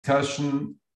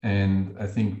discussion, and I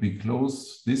think we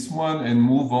close this one and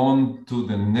move on to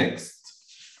the next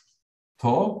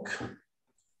talk,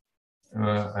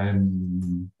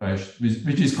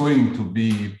 which is going to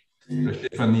be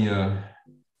Stefania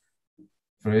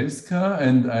Fresca,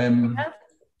 and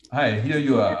hi, here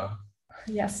you are.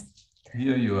 Yes.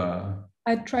 Here you are.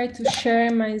 I try to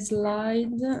share my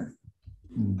slide.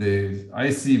 I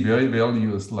see very well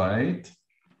your slide.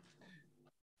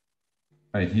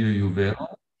 I hear you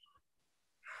well.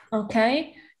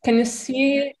 Okay. Can you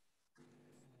see?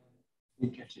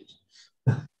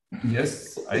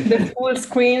 Yes, the full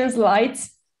screen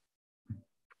slides.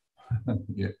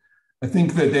 Yeah, I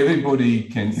think that everybody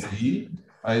can see.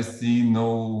 I see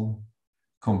no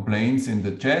complaints in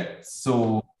the chat,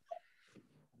 so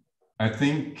I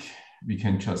think we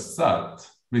can just start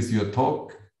with your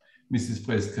talk. Mrs.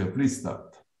 Fresca, please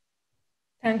start.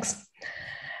 Thanks.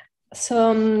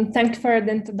 So thank you for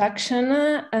the introduction.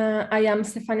 I am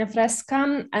Stefania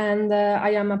Fresca, and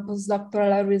I am a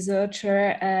postdoctoral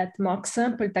researcher at MOX,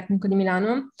 Politecnico di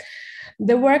Milano.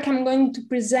 The work I'm going to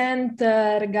present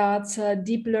regards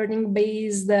deep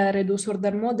learning-based reduced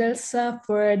order models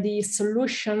for the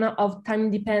solution of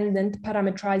time-dependent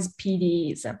parametrized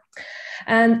PDEs.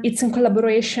 And it's in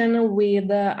collaboration with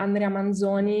Andrea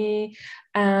Manzoni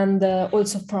and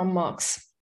also from MOX.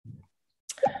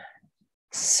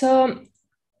 So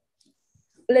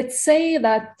let's say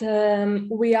that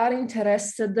we are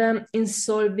interested in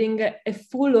solving a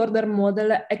full order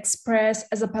model expressed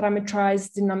as a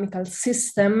parametrized dynamical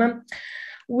system,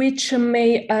 which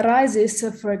may arise,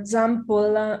 for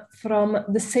example, from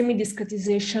the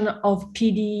semi-discretization of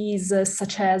PDEs,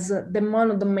 such as the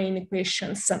monodomain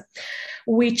equations,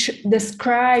 which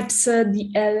describes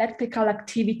the electrical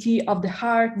activity of the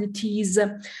heart, that is,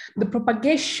 the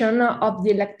propagation of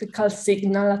the electrical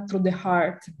signal through the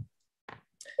heart.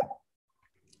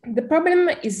 The problem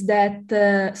is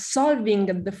that solving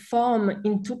the FOM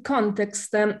in two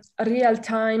contexts,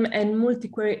 real-time and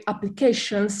multi-query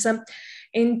applications,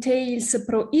 entails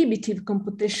prohibitive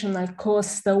computational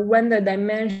cost when the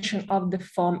dimension of the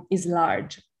FOM is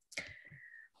large.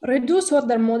 Reduced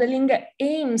order modeling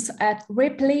aims at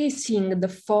replacing the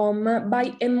FOM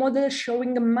by a model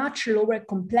showing much lower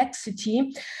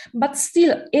complexity, but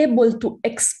still able to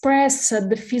express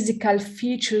the physical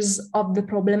features of the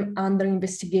problem under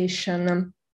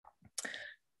investigation.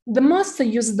 The most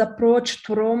used approach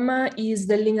to ROM is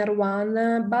the linear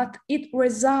one, but it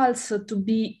results to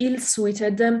be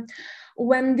ill-suited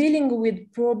when dealing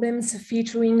with problems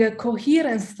featuring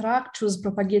coherent structures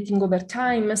propagating over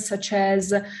time, such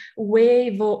as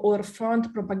wave or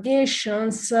front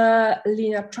propagations,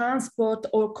 linear transport,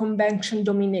 or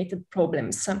convention-dominated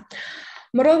problems.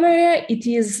 Moreover, it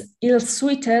is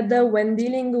ill-suited when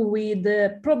dealing with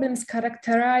problems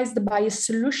characterized by a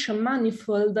solution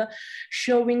manifold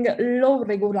showing low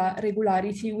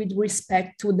regularity with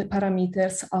respect to the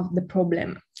parameters of the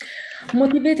problem.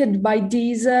 Motivated by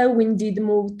this, we indeed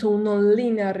move to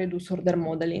nonlinear reduced order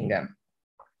modeling.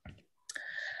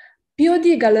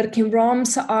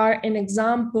 POD-DL-ROMs are an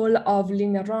example of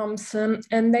linear ROMs,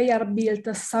 and they are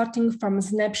built starting from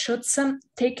snapshots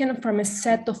taken from a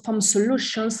set of FOM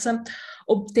solutions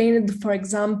obtained, for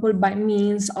example, by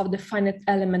means of the finite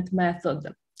element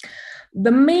method.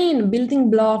 The main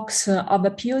building blocks of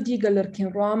a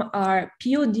POD-DL-ROM are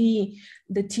POD,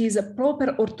 that is a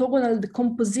proper orthogonal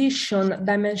decomposition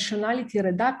dimensionality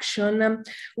reduction,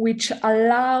 which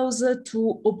allows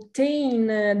to obtain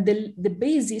the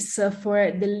basis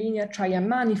for the linear triad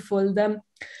manifold,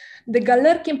 the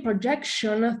Galerkin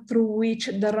projection through which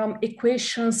the ROM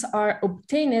equations are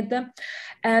obtained,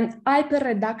 and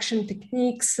hyperreduction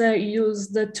techniques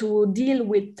used to deal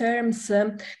with terms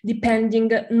depending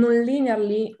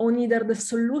non-linearly on either the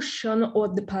solution or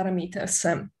the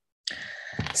parameters.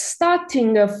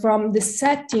 Starting from the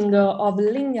setting of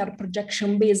linear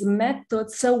projection-based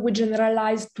methods, we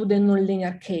generalize to the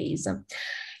nonlinear case.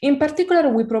 In particular,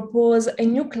 we propose a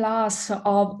new class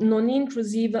of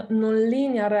non-intrusive,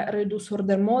 nonlinear reduced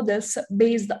order models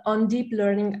based on deep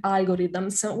learning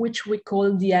algorithms, which we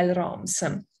call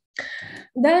DL-ROMs.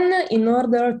 Then, in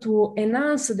order to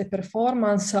enhance the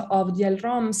performance of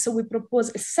DL-ROMs, we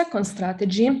propose a second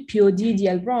strategy,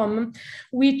 POD-DL-ROM,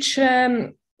 which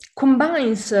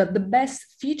combines the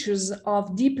best features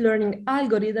of deep learning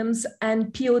algorithms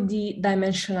and POD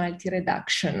dimensionality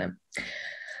reduction.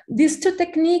 These two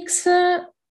techniques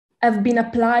have been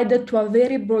applied to a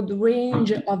very broad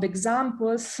range of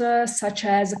examples, such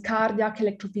as cardiac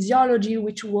electrophysiology,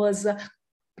 which was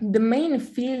the main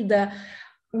field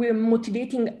were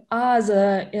motivating us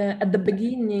at the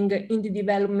beginning in the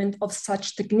development of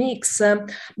such techniques.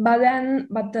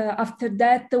 But after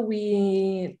that,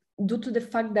 due to the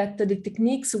fact that the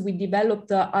techniques we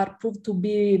developed are proved to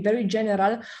be very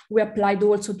general, we applied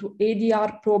also to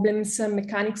ADR problems,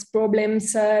 mechanics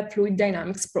problems, fluid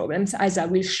dynamics problems, as I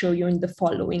will show you in the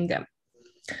following.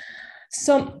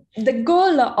 So the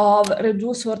goal of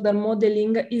reduced order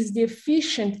modeling is the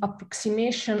efficient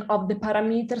approximation of the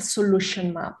parameter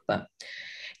solution map.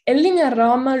 A linear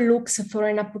ROM looks for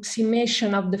an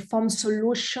approximation of the FOM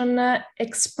solution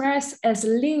expressed as a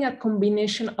linear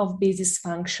combination of basis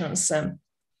functions.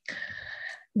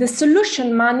 The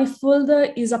solution manifold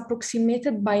is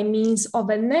approximated by means of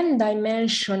an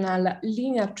n-dimensional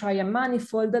linear trial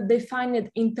manifold defined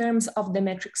in terms of the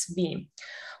matrix V,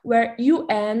 where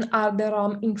UN are the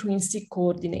ROM intrinsic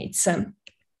coordinates.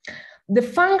 The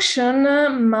function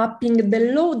mapping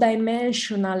the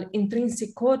low-dimensional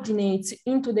intrinsic coordinates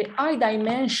into the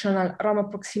high-dimensional ROM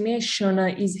approximation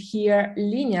is here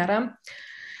linear,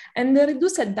 and the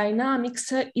reduced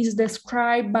dynamics is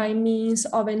described by means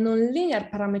of a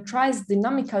nonlinear parametrized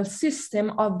dynamical system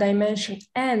of dimension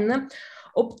n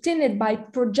obtained by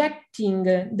projecting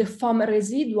the FOM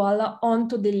residual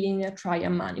onto the linear trial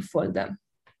manifold.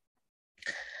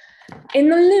 A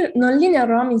nonlinear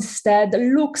ROM instead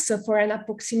looks for an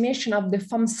approximation of the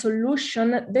FOM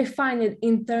solution defined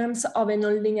in terms of a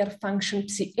nonlinear function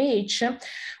pch,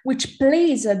 which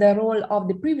plays the role of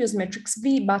the previous matrix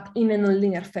V, but in a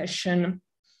nonlinear fashion.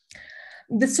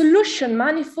 The solution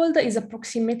manifold is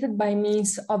approximated by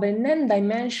means of an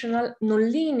n-dimensional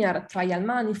nonlinear trial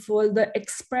manifold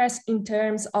expressed in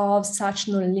terms of such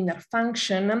nonlinear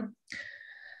function.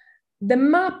 The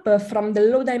map from the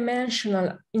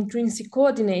low-dimensional intrinsic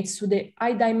coordinates to the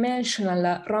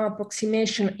high-dimensional ROM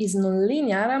approximation is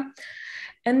nonlinear,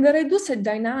 and the reduced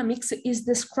dynamics is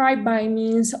described by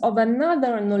means of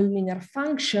another nonlinear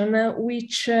function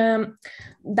which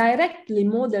directly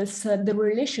models the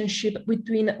relationship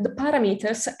between the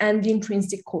parameters and the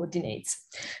intrinsic coordinates.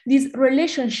 This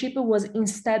relationship was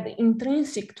instead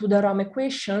intrinsic to the ROM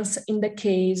equations in the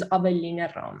case of a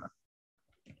linear ROM.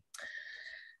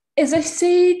 As I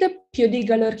said,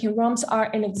 POD-DL-ROM ROMs are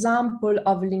an example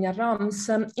of linear ROMs.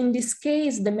 In this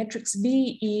case, the matrix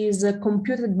V is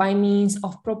computed by means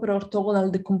of proper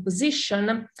orthogonal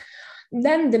decomposition.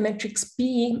 Then the matrix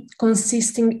P,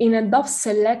 consisting in a dot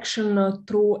selection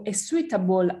through a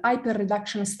suitable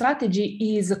hyperreduction strategy,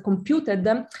 is computed,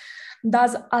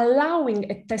 thus allowing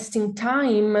a testing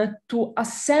time to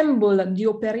assemble the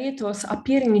operators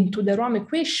appearing into the ROM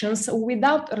equations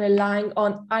without relying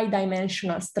on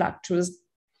high-dimensional structures.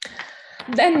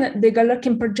 Then the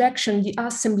Galerkin projection, the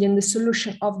assembly, and the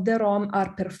solution of the ROM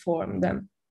are performed.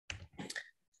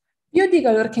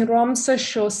 POD-DL-ROM ROMs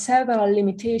show several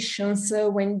limitations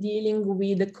when dealing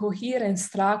with coherent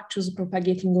structures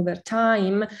propagating over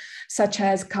time, such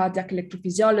as cardiac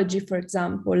electrophysiology, for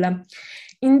example.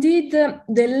 Indeed,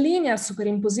 the linear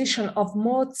superimposition of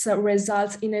modes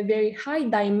results in a very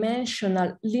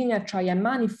high-dimensional linear trial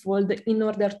manifold in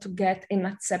order to get an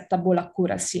acceptable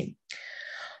accuracy.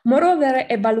 Moreover,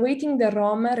 evaluating the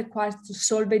ROM requires to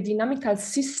solve a dynamical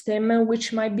system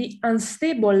which might be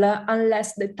unstable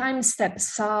unless the time step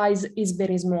size is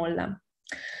very small.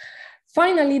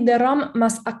 Finally, the ROM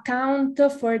must account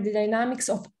for the dynamics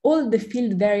of all the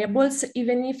field variables,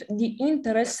 even if the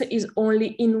interest is only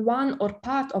in one or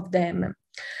part of them.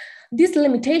 These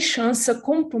limitations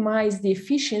compromise the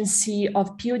efficiency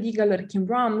of POD-DL-ROM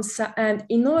ROMs, and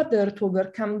in order to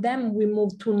overcome them, we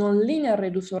move to nonlinear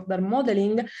reduced order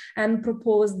modeling and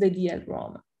propose the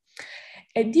DL-ROM.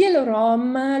 A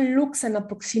DL-ROM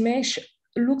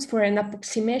looks for an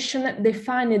approximation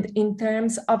defined in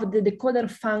terms of the decoder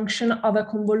function of a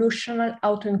convolutional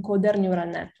autoencoder neural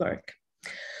network.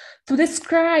 To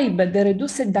describe the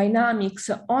reduced dynamics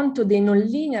onto the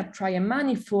nonlinear trial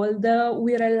manifold,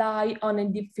 we rely on a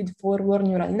deep feed-forward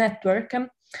neural network.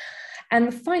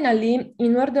 And finally,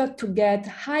 in order to get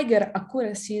higher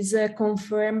accuracies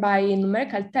confirmed by a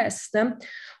numerical test,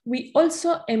 we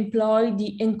also employ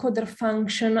the encoder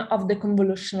function of the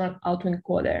convolutional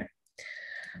autoencoder.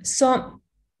 So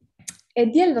a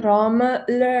DL-ROM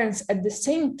learns at the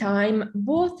same time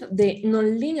both the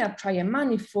nonlinear trial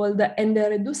manifold and the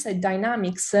reduced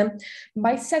dynamics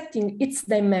by setting its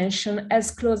dimension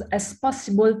as close as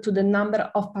possible to the number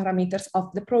of parameters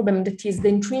of the problem, that is the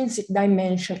intrinsic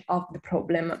dimension of the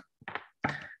problem.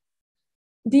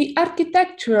 The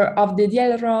architecture of the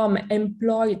DL-ROM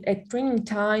employed at training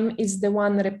time is the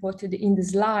one reported in the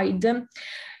slide.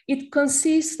 It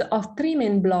consists of three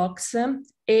main blocks,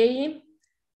 A,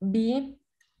 B,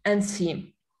 and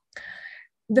C.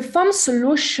 The FOM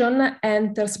solution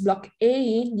enters block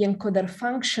A, the encoder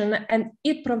function, and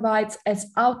it provides as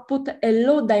output a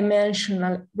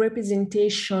low-dimensional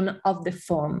representation of the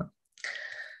FOM.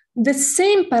 The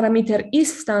same parameter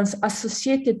instance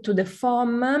associated to the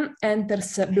FOM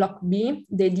enters block B,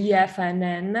 the DF and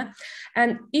N,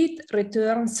 and it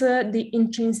returns the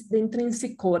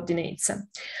intrinsic coordinates.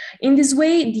 In this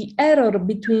way, the error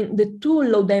between the two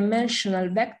low-dimensional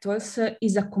vectors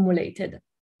is accumulated.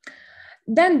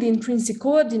 Then the intrinsic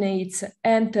coordinates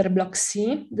enter block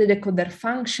C, the decoder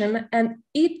function, and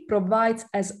it provides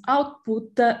as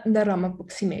output the ROM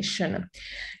approximation.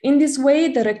 In this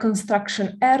way, the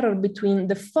reconstruction error between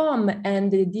the FOM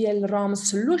and the DL-ROM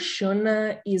solution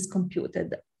is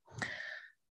computed.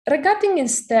 Regarding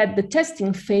instead the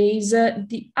testing phase,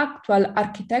 the actual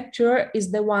architecture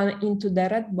is the one into the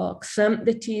red box,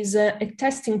 that is at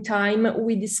testing time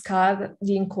we discard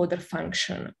the encoder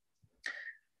function.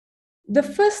 The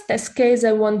first test case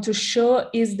I want to show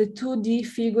is the 2D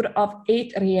figure of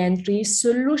 8 reentry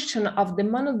solution of the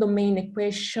monodomain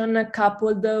equation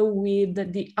coupled with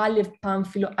the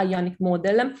Aliev-Pamphilo ionic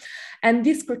model and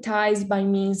discretized by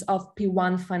means of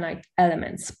P1 finite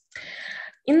elements.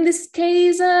 In this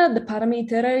case, the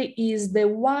parameter is the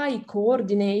y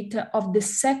coordinate of the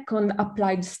second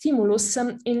applied stimulus.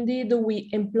 Indeed, we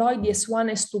employ the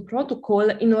S1, S2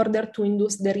 protocol in order to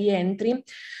induce the reentry,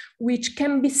 which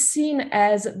can be seen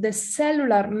as the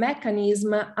cellular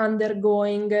mechanism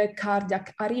undergoing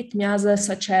cardiac arrhythmias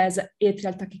such as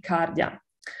atrial tachycardia.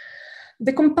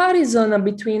 The comparison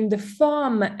between the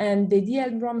FOM and the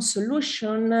DL-ROM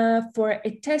solution for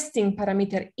a testing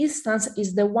parameter instance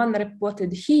is the one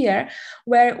reported here,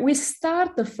 where we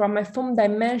start from a FOM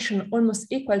dimension almost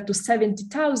equal to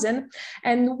 70,000,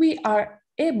 and we are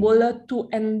able to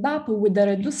end up with a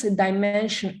reduced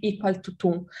dimension equal to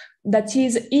 2, that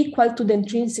is equal to the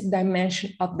intrinsic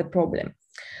dimension of the problem.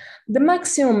 The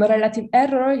maximum relative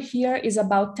error here is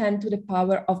about 10 to the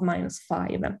power of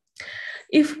 -5.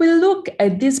 If we look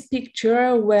at this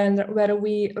picture where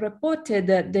we reported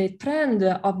the trend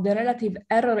of the relative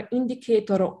error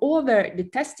indicator over the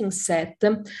testing set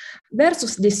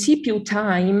versus the CPU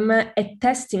time at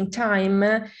testing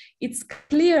time, it's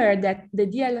clear that the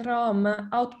DL-ROM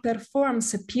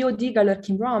outperforms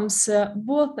POD-Galerkin ROMs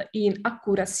both in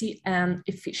accuracy and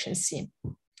efficiency.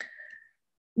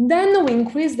 Then we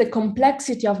increase the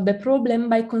complexity of the problem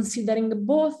by considering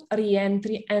both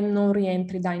re-entry and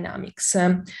non-re-entry dynamics.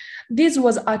 This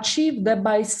was achieved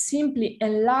by simply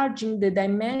enlarging the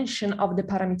dimension of the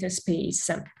parameter space.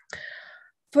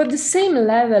 For the same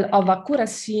level of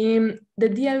accuracy, the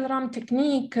DL-ROM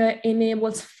technique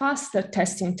enables faster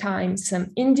testing times.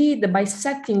 Indeed, by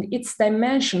setting its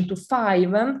dimension to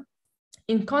 5,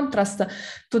 in contrast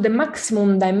to the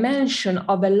maximum dimension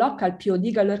of a local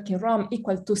POD-Galerkin ROM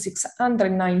equal to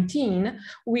 619,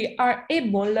 we are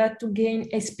able to gain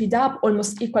a speedup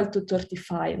almost equal to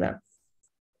 35.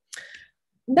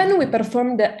 Then we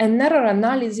performed an error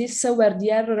analysis where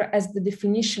the error has the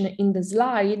definition in the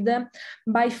slide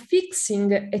by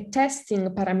fixing a testing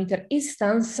parameter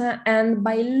instance and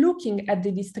by looking at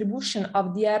the distribution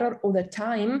of the error over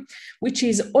time, which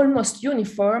is almost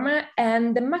uniform,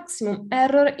 and the maximum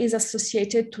error is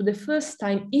associated to the first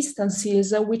time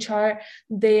instances, which are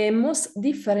the most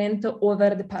different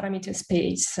over the parameter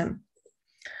space.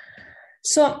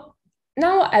 So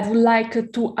now I would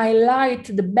like to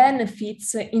highlight the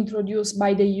benefits introduced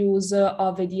by the use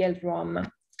of a DL-ROM.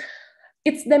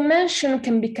 Its dimension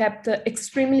can be kept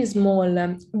extremely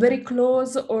small, very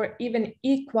close or even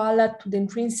equal to the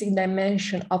intrinsic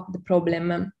dimension of the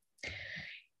problem.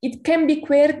 It can be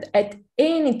queried at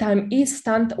any time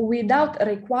instant without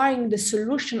requiring the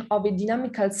solution of a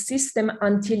dynamical system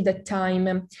until that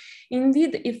time.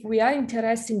 Indeed, if we are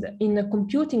interested in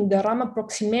computing the ROM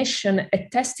approximation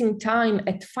at testing time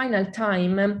at final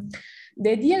time,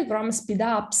 the DL-ROM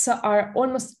speedups are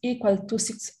almost equal to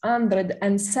 600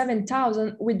 and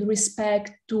 7,000 with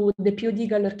respect to the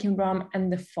POD-Galerkin ROM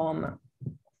and the FOM.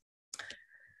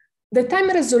 The time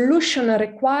resolution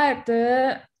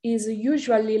required is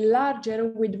usually larger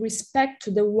with respect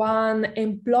to the one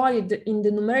employed in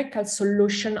the numerical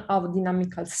solution of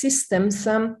dynamical systems.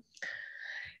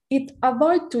 It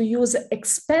avoids to use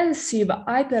expensive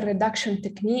hyperreduction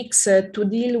techniques to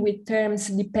deal with terms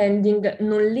depending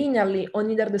non-linearly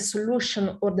on either the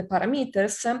solution or the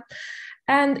parameters,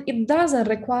 and it doesn't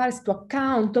require to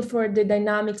account for the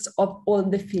dynamics of all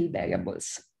the field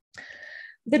variables.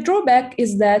 The drawback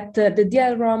is that the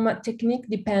DL-ROM technique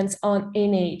depends on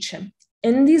NH,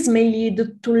 and this may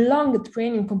lead to long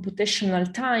training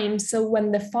computational times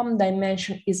when the FOM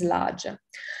dimension is large.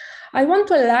 I want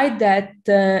to highlight that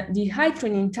the high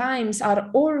training times are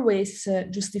always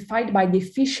justified by the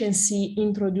efficiency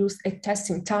introduced at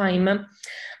testing time,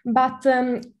 but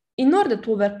in order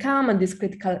to overcome this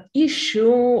critical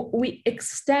issue, we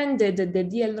extended the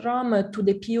DL-ROM to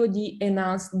the POD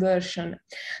enhanced version.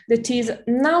 That is,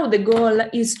 now the goal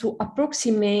is to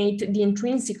approximate the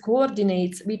intrinsic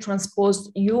coordinates V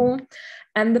transpose U,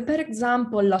 and the per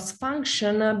example loss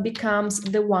function becomes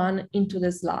the one into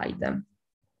the slide.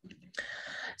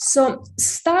 So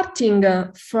starting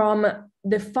from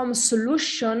the FOM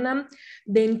solution,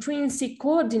 the intrinsic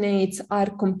coordinates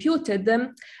are computed,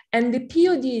 and the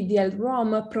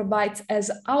POD-DL-ROM provides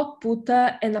as output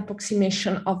an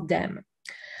approximation of them.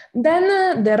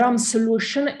 Then the ROM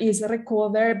solution is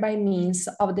recovered by means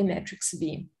of the matrix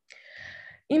V.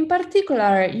 In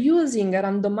particular, using a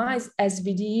randomized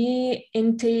SVD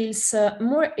entails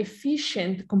more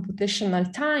efficient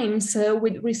computational times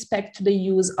with respect to the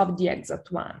use of the exact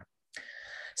one.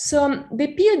 So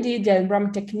the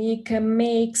POD-DL-ROM technique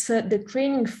makes the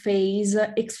training phase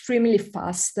extremely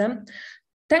fast,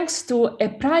 thanks to a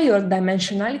prior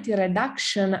dimensionality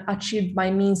reduction achieved by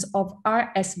means of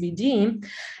RSVD,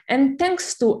 and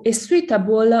thanks to a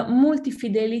suitable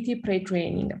multi-fidelity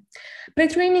pre-training.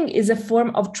 Pre-training is a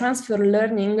form of transfer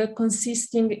learning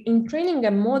consisting in training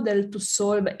a model to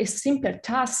solve a simple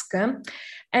task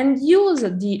and use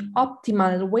the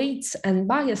optimal weights and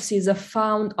biases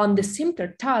found on the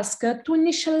simpler task to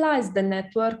initialize the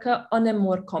network on a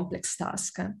more complex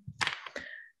task.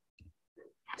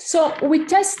 So we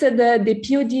tested the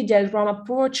POD-DL-ROM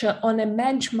approach on a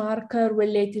benchmark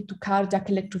related to cardiac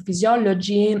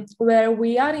electrophysiology, where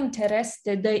we are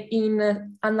interested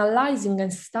in analyzing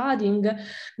and studying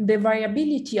the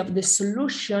variability of the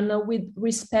solution with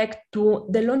respect to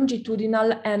the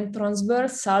longitudinal and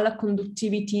transversal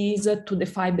conductivities to the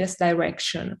fiber's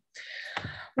direction.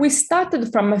 We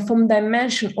started from a FOM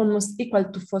dimension almost equal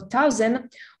to 4,000.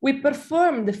 We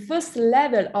performed the first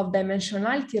level of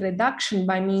dimensionality reduction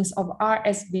by means of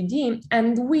RSVD,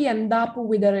 and we end up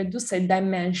with a reduced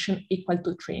dimension equal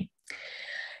to 3.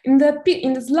 In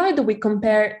the slide, we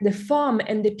compare the FOM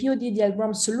and the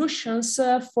POD-DL-ROM solutions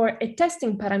for a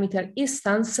testing parameter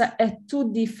instance at two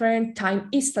different time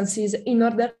instances in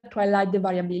order to highlight the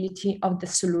variability of the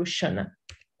solution.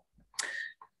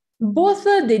 Both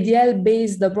the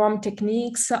DL-based ROM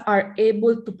techniques are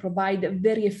able to provide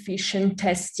very efficient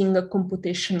testing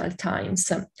computational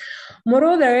times.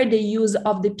 Moreover, the use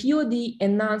of the POD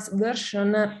enhanced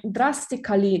version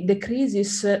drastically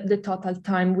decreases the total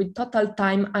time. With total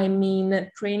time, I mean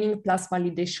training plus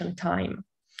validation time.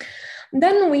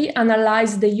 Then we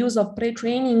analyze the use of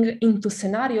pre-training into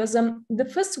scenarios. The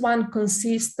first one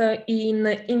consists in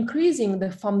increasing the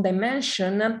FOM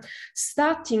dimension.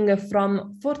 Starting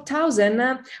from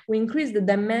 4,000, we increase the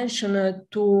dimension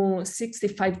to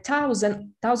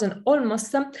 65,000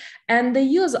 almost, and the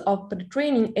use of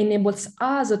pre-training enables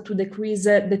us to decrease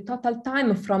the total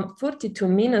time from 42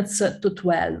 minutes to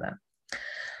 12.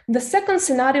 The second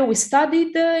scenario we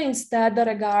studied instead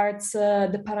regards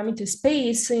the parameter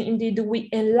space. Indeed, we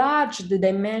enlarge the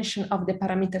dimension of the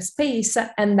parameter space,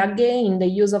 and again, the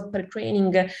use of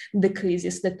pre-training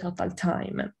decreases the total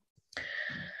time.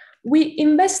 We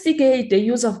investigate the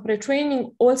use of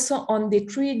pre-training also on the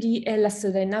 3D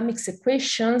elastodynamics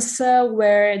equations,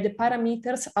 where the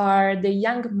parameters are the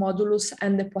Young modulus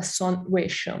and the Poisson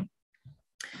ratio.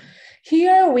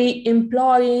 Here we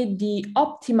employ the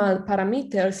optimal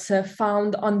parameters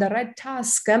found on the red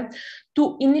task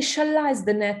to initialize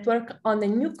the network on a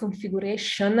new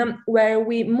configuration where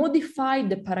we modify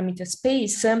the parameter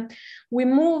space. We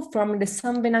move from the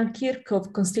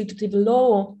Sandvenan-Kirchhoff constitutive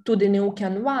law to the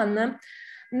Neuquian one.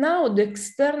 Now the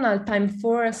external time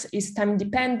force is time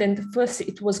dependent. First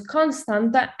it was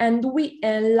constant, and we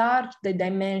enlarge the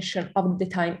dimension of the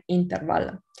time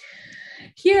interval.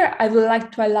 Here, I would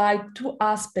like to highlight two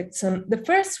aspects. The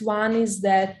first one is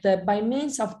that by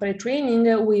means of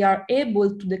pre-training, we are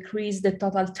able to decrease the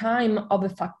total time of a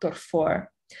factor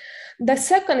 4. The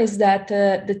second is that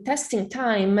the testing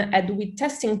time, and with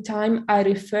testing time, I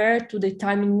refer to the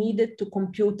time needed to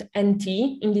compute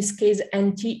NT. In this case,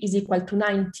 NT is equal to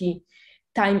 90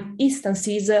 time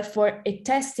instances for a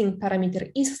testing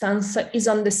parameter instance is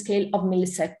on the scale of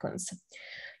milliseconds.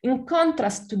 In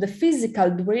contrast to the physical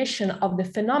duration of the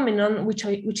phenomenon, which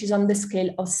is on the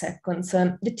scale of seconds.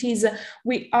 That is,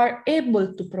 we are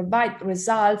able to provide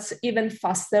results even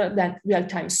faster than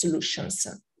real-time solutions.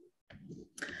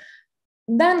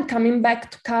 Then coming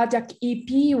back to cardiac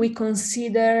EP, we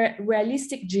consider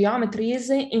realistic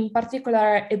geometries, in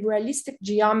particular a realistic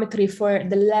geometry for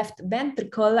the left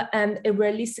ventricle and a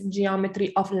realistic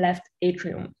geometry of left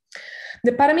atrium.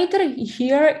 The parameter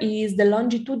here is the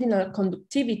longitudinal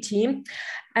conductivity,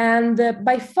 and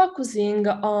by focusing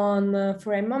on,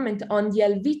 for a moment, on the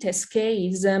LV test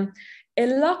case, a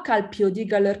local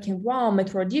POD-DL-ROM, a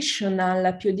traditional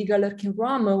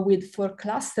POD-DL-ROM with 4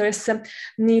 clusters,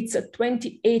 needs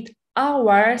 28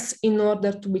 hours in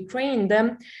order to be trained.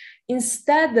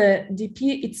 Instead,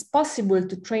 it's possible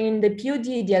to train the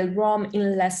POD-DL-ROM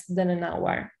in less than an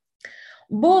hour.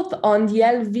 Both on the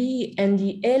LV and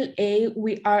the LA,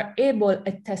 we are able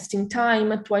at testing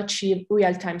time to achieve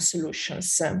real-time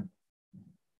solutions.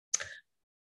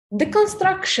 The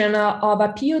construction of a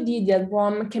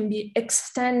POD-DL-ROM can be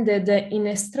extended in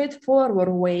a straightforward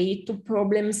way to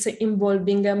problems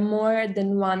involving more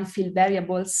than one field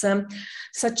variables,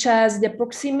 such as the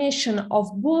approximation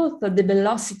of both the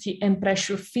velocity and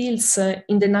pressure fields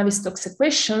in the Navier-Stokes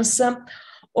equations,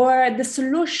 or the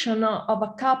solution of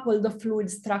a coupled fluid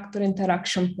structure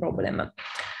interaction problem.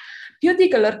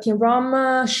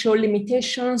 POD-DL-ROM show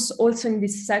limitations also in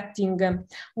this setting.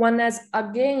 One has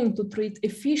again to treat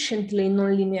efficiently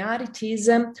nonlinearities.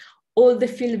 All the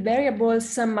field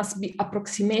variables must be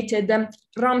approximated.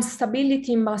 ROM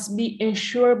stability must be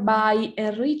ensured by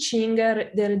enriching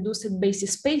the reduced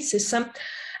basis spaces.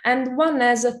 And one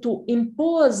has to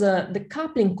impose the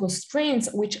coupling constraints,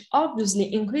 which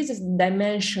obviously increases the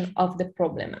dimension of the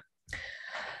problem.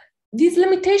 These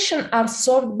limitations are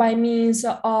solved by means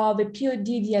of a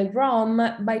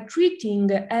POD-DL-ROM by treating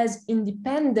as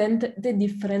independent the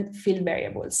different field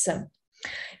variables.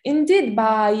 Indeed,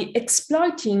 by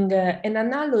exploiting an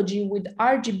analogy with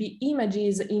RGB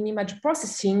images in image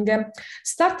processing,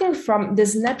 starting from the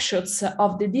snapshots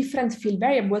of the different field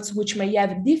variables, which may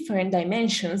have different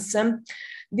dimensions,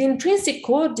 the intrinsic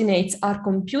coordinates are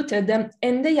computed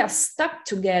and they are stuck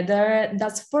together,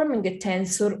 thus forming a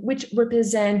tensor which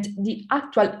represents the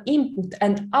actual input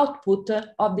and output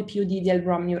of the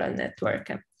POD-DL-ROM neural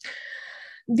network.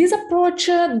 This approach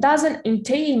doesn't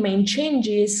entail main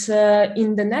changes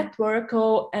in the network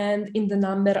and in the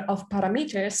number of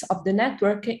parameters of the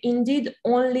network. Indeed,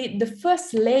 only the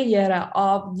first layer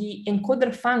of the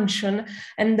encoder function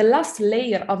and the last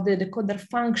layer of the decoder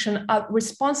function are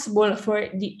responsible for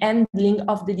the handling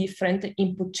of the different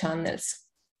input channels.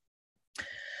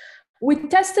 We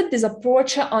tested this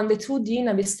approach on the 2D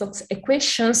Navier-Stokes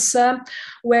equations,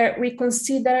 where we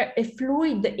consider a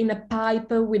fluid in a pipe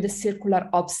with a circular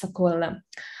obstacle.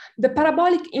 The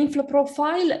parabolic inflow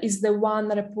profile is the one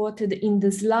reported in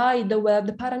the slide, where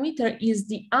the parameter is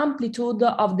the amplitude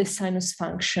of the sinus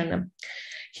function.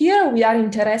 Here we are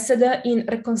interested in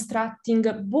reconstructing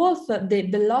both the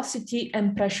velocity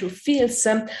and pressure fields.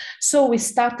 So we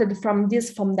started from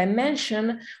this FOM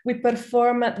dimension. We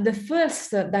perform the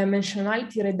first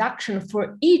dimensionality reduction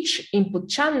for each input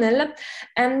channel,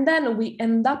 and then we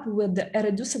end up with a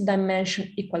reduced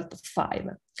dimension equal to 5.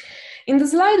 In the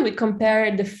slide, we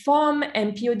compare the FOM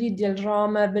and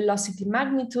POD-DL-ROM velocity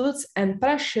magnitudes and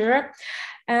pressure.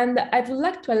 And I would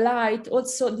like to highlight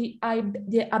also the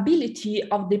ability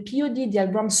of the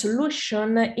POD-DL-ROM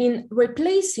solution in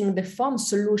replacing the FOM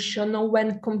solution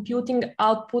when computing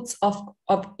outputs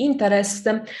of interest,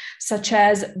 such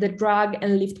as the drag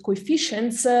and lift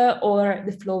coefficients or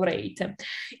the flow rate.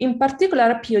 In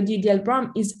particular,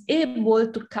 POD-DL-ROM is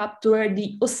able to capture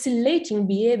the oscillating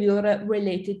behavior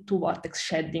related to vortex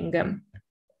shedding.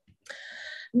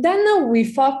 Then we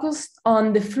focused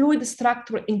on the fluid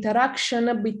structure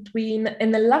interaction between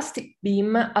an elastic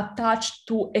beam attached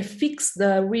to a fixed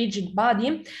rigid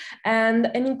body and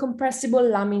an incompressible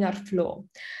laminar flow.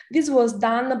 This was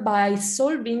done by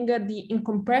solving the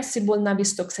incompressible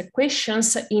Navier-Stokes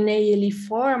equations in ALE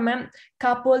form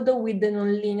coupled with the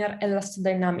nonlinear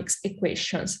elastodynamics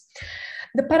equations.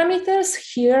 The parameters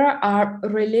here are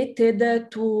related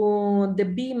to the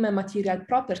beam material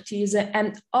properties,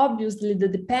 and obviously the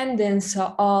dependence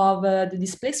of the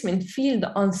displacement field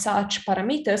on such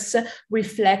parameters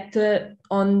reflect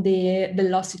on the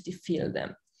velocity field.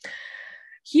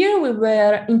 Here we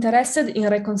were interested in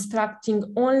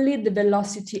reconstructing only the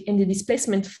velocity and the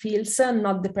displacement fields,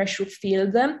 not the pressure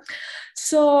field.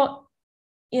 So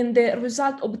in the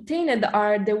result obtained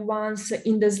are the ones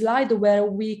in the slide where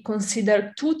we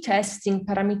consider two testing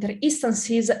parameter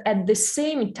instances at the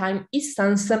same time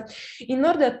instance in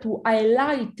order to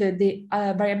highlight the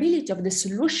variability of the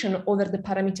solution over the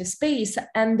parameter space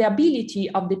and the ability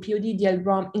of the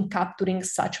POD-DL-ROM in capturing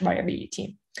such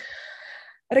variability.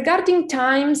 Regarding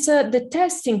times, the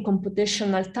testing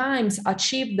computational times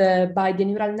achieved by the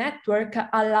neural network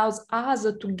allows us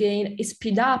to gain a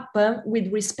speed up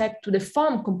with respect to the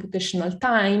FOM computational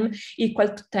time equal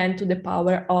to 10 to the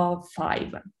power of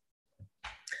 5.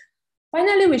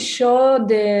 Finally, we show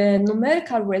the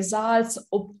numerical results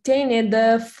obtained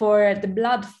for the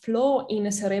blood flow in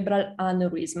a cerebral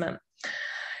aneurysm.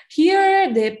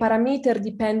 Here, the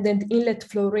parameter-dependent inlet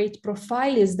flow rate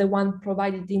profile is the one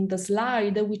provided in the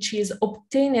slide, which is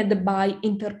obtained by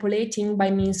interpolating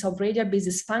by means of radial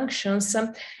basis functions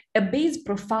a base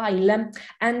profile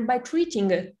and by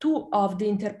treating two of the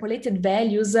interpolated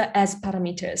values as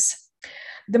parameters.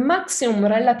 The maximum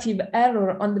relative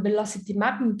error on the velocity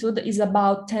magnitude is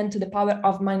about 10 to the power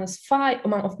of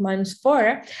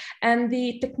 -4, and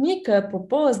the technique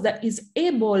proposed is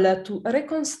able to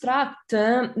reconstruct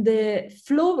the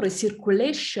flow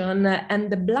recirculation and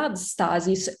the blood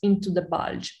stasis into the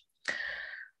bulge.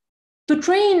 To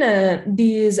train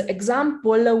this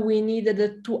example, we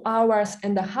needed 2.5 hours,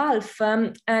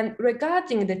 and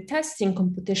regarding the testing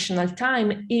computational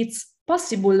time, it's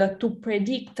possible to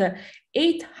predict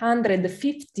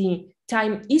 850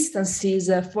 time instances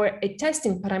for a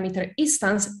testing parameter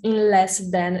instance in less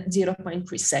than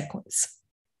 0.3 seconds.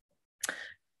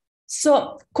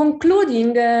 So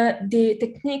concluding, the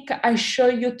technique I show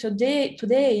you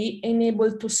today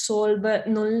enabled to solve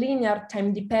nonlinear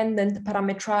time-dependent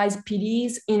parametrized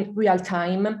PDEs in real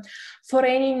time for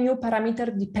any new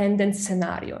parameter-dependent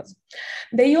scenarios.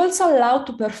 They also allow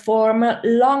to perform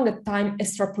long time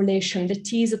extrapolation,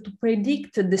 that is, to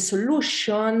predict the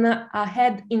solution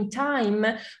ahead in time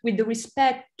with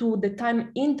respect to the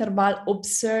time interval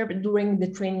observed during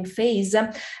the training phase.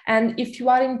 And if you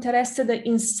are interested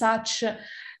in such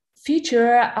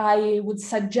feature, I would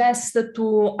suggest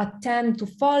to attempt to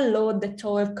follow the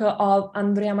talk of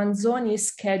Andrea Manzoni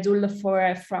scheduled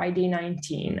for Friday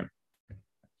 19.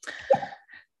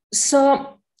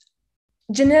 So,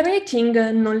 generating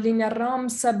nonlinear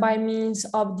ROMs by means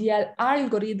of DL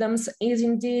algorithms is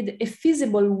indeed a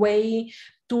feasible way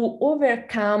to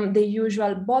overcome the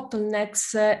usual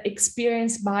bottlenecks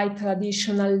experienced by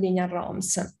traditional linear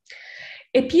ROMs.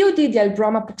 A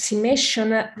POD-DL-ROM approximation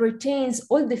retains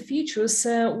all the features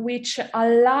which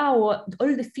allow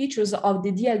all the features of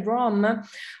the DL-ROM,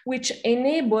 which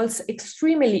enables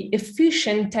extremely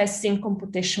efficient testing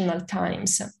computational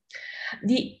times.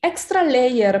 The extra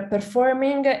layer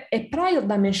performing a prior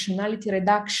dimensionality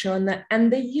reduction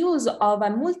and the use of a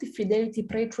multi-fidelity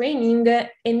pre-training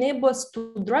enables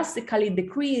to drastically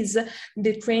decrease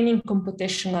the training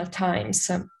computational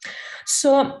times.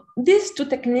 So these two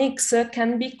techniques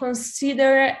can be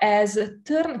considered as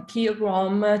turnkey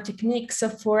ROM techniques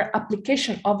for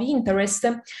application of interest,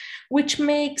 which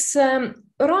makes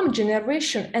ROM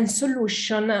generation and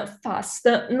solution fast,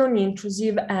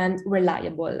 non-intrusive, and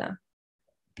reliable.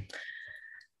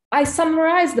 I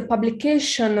summarized the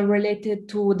publication related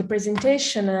to the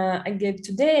presentation I gave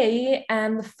today,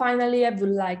 and finally, I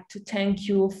would like to thank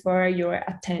you for your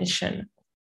attention.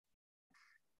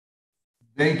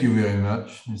 Thank you very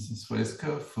much, Mrs.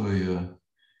 Fresca, for your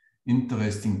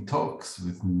interesting talks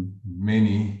with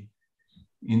many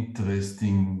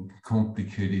interesting,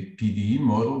 complicated PDE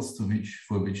models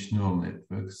for which neural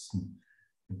networks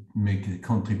make a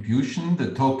contribution.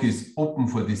 The talk is open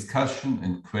for discussion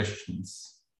and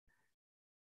questions.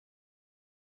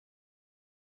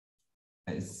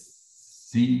 I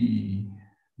see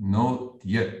not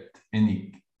yet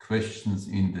any questions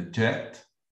in the chat.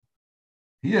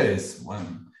 Here is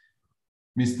one.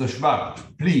 Mr.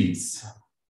 Schwab, please.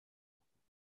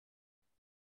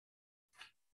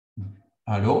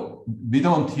 Hello? We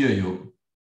don't hear you.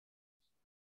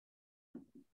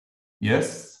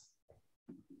 Yes?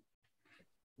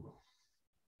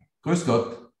 Grüß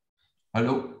Gott.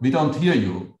 Hello? We don't hear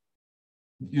you.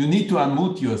 You need to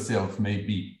unmute yourself,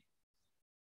 maybe.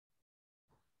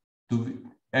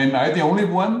 Am I the only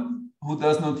one who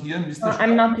does not hear Mr.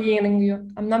 I'm not hearing you.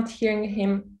 I'm not hearing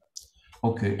him.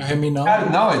 Okay. You hear me now?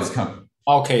 Now it's coming.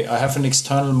 Okay, I have an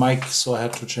external mic, so I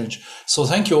had to change. So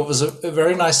thank you. It was a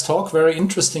very nice talk, very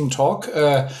interesting talk.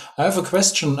 I have a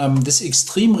question. This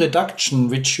extreme reduction,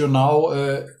 which you now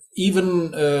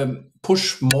even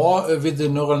push more with the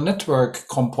neural network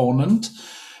component.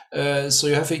 So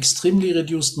you have an extremely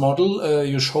reduced model.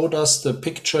 You showed us the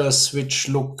pictures which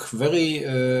look very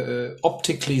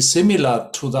optically similar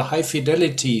to the high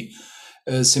fidelity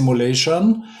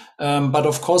simulation. But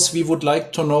of course, we would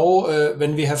like to know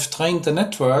when we have trained the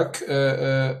network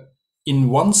in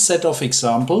one set of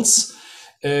examples,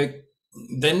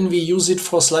 then we use it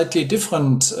for slightly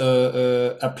different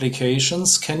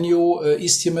applications. Can you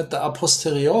estimate the a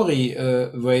posteriori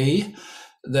way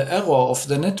the error of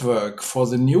the network for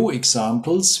the new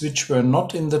examples which were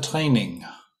not in the training?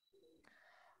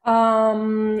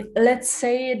 Let's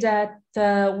say that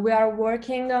we are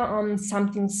working on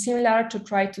something similar to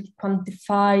try to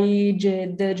quantify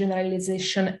the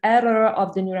generalization error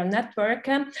of the neural network.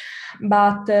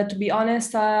 But to be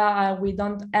honest, we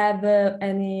don't have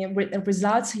any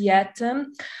results yet.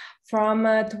 From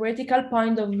a theoretical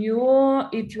point of view,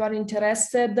 if you are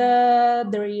interested,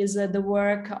 there is the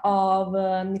work of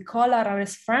Nicola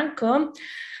Rares-Franco,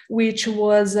 which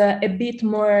was a bit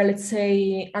more, let's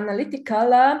say,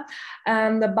 analytical.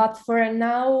 But for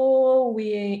now,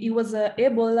 he was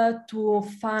able to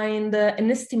find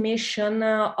an estimation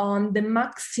on the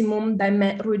maximum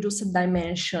reduced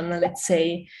dimension, let's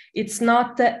say. It's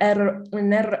not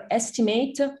an error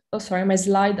estimate. Oh, sorry, my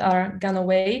slides are gone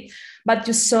away. But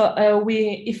you saw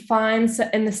it finds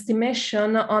an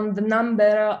estimation on the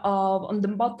number on the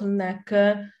bottleneck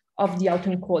of the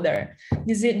autoencoder.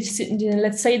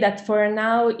 Let's say that for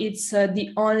now, it's the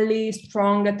only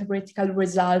strong theoretical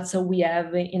results we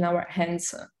have in our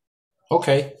hands.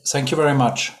 Okay, thank you very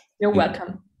much. You're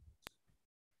welcome.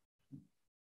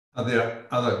 Are there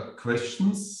other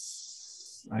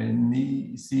questions? I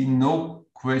see no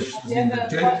questions in the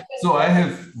chat. So I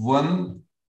have one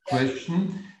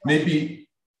question, maybe.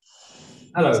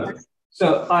 Hello.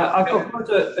 So I've got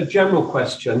a general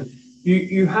question.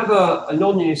 You have a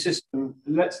nonlinear system.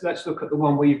 Let's look at the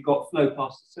one where you've got flow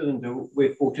past the cylinder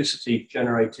with vorticity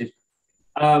generated,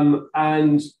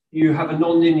 and you have a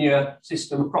nonlinear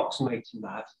system approximating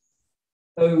that.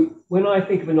 So when I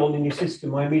think of a nonlinear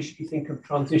system, I immediately think of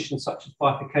transitions such as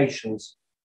bifurcations.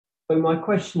 So my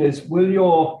question is, will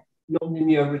your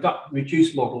nonlinear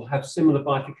reduced model have similar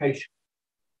bifurcation?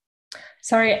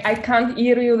 Sorry, I can't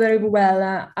hear you very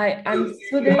well.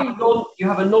 You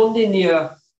have a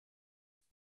nonlinear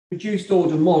reduced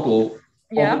order model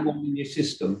of a nonlinear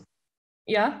system.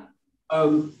 Yeah.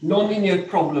 Nonlinear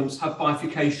problems have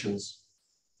bifurcations.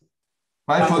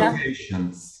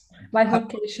 Bifurcations.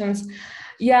 Bifurcations.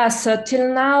 Yes,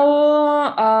 till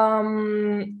now,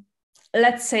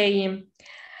 let's say,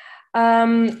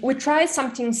 we tried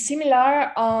something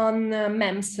similar on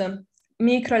MEMS,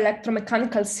 micro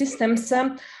electromechanical systems,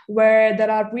 where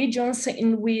there are regions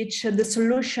in which the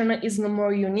solution is no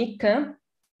more unique.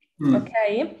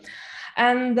 Okay.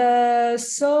 And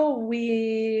so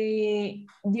we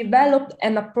developed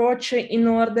an approach in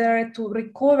order to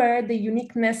recover the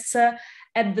uniqueness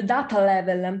at the data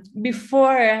level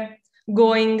before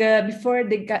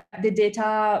the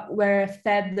data were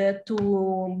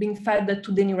being fed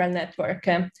to the neural network.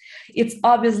 It's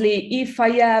obviously, if I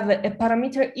have a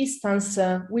parameter instance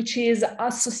which is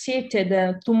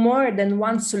associated to more than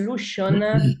one solution,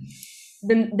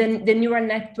 then the neural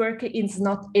network is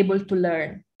not able to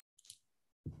learn.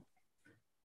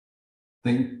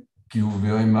 Thank you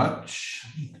very much.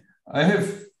 I have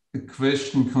a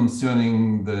question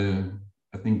concerning the,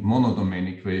 I think, monodomain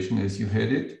equation as you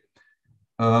had it.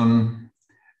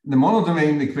 The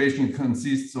monodomain equation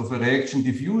consists of a reaction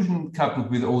diffusion coupled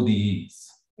with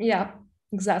ODEs. Yeah,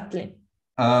 exactly.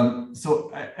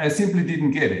 So I simply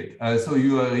didn't get it. So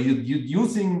you're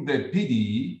using the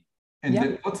PDE, and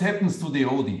then what happens to the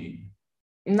ODE?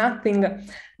 Nothing.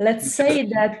 Let's say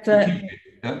that.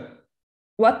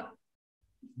 What?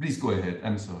 Please go ahead.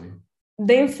 I'm sorry.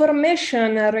 The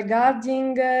information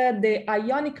regarding the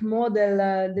ionic model,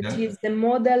 that is the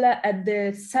model at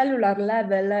the cellular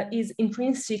level, is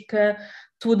intrinsic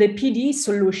to the PDE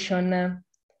solution.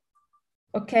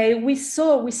 Okay, we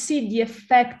see the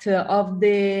effect of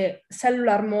the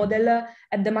cellular model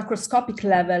at the macroscopic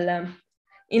level.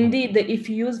 Indeed, if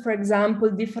you use, for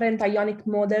example, different ionic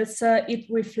models, it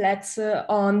reflects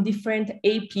on different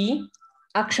AP,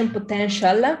 action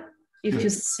potential, if you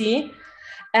see.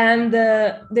 And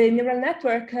the neural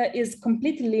network is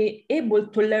completely able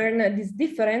to learn this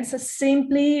difference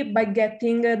simply by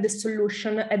getting the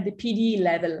solution at the PDE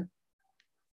level.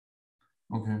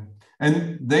 Okay.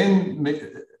 And then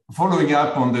following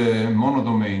up on the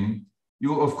monodomain,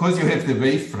 of course you have the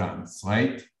wavefronts,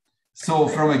 right? So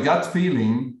from a gut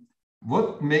feeling,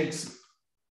 what makes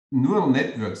neural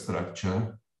network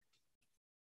structure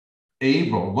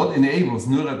what enables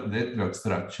neural network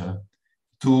structure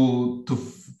to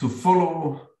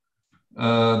follow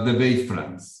the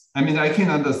wavefronts? I mean, I can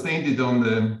understand it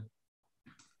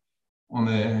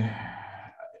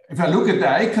if I look at the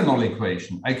Eikenol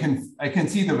equation, I can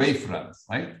see the wavefronts,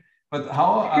 right? But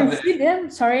how are they? See them?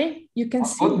 Sorry, you can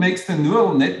see. What makes the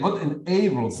what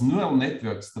enables neural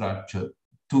network structure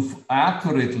to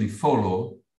accurately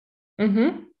follow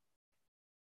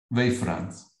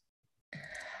wavefronts?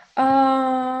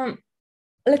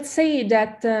 Let's say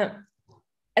that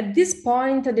at this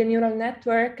point, the neural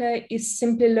network is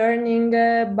simply learning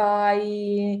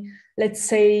by, let's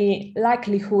say,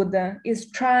 likelihood, is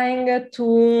trying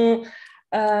to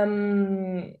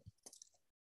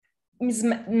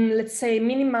let's say,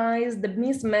 minimize the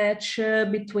mismatch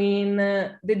between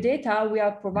the data we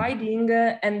are providing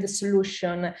and the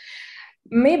solution.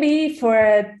 Maybe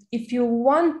if you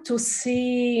want to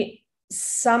see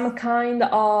some kind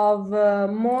of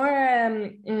more,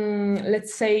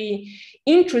 let's say,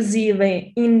 intrusive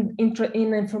in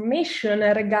information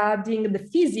regarding the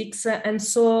physics, and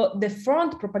so the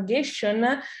front propagation,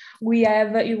 we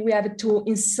have to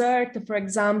insert, for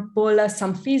example,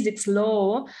 some physics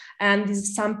law, and this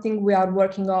is something we are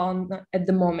working on at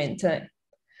the moment.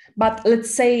 But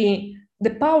let's say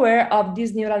the power of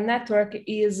this neural network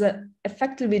is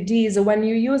effectively this: when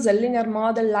you use a linear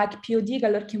model like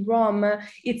POD-DL-ROM,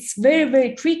 it's very,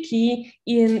 very tricky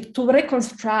to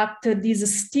reconstruct this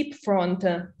steep front.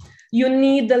 You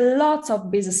need lots of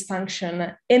basis function.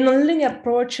 A nonlinear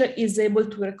approach is able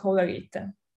to recover it.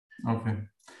 Okay.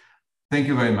 Thank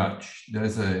you very much.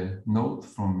 There's a note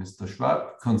from Mr.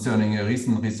 Schwab concerning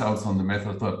recent results on the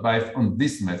method on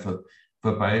this method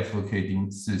for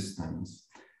bifurcating systems.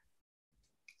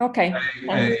 Okay.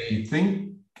 I think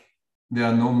there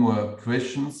are no more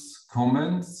questions,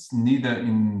 comments, neither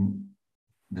in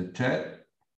the chat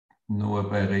nor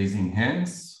by raising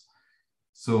hands.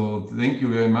 So thank you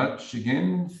very much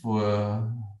again for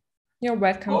You're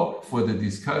welcome. For the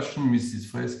discussion, Mrs.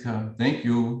 Fresca. Thank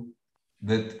you.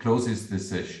 That closes the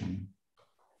session.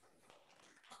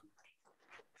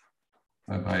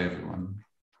 Bye-bye, everyone,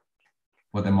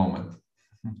 for the moment.